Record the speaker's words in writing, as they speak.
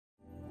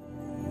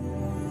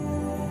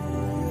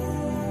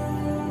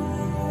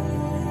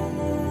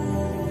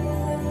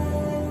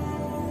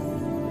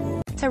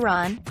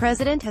Tehran,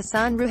 President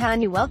Hassan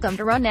Rouhani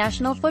welcomed Iran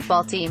national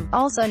football team,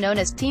 also known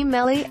as Team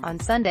Melli, on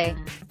Sunday.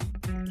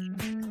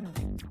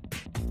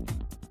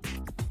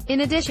 In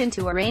addition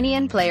to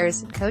Iranian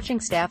players, coaching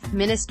staff,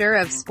 Minister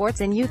of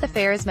Sports and Youth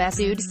Affairs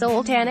Masoud,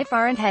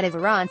 Soltanifar and head of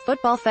Iran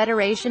Football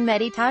Federation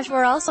Mehdi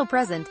were also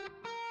present.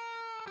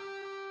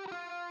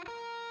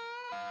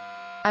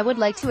 I would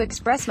like to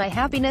express my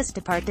happiness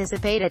to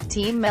participate at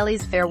Team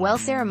Melli's farewell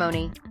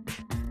ceremony.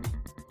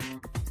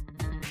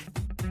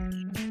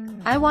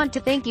 I want to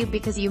thank you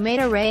because you made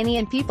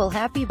Iranian people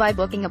happy by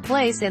booking a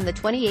place in the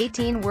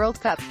 2018 World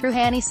Cup,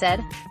 Rouhani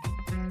said.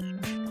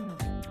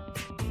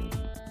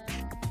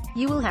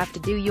 You will have to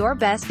do your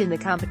best in the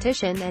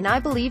competition and I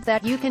believe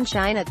that you can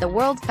shine at the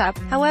World Cup.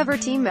 However,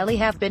 Team Melli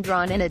have been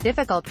drawn in a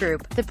difficult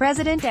group, the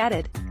president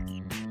added.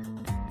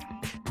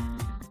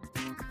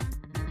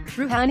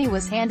 Rouhani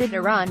was handed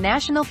Iran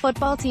national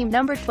football team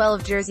number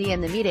 12 jersey in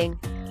the meeting.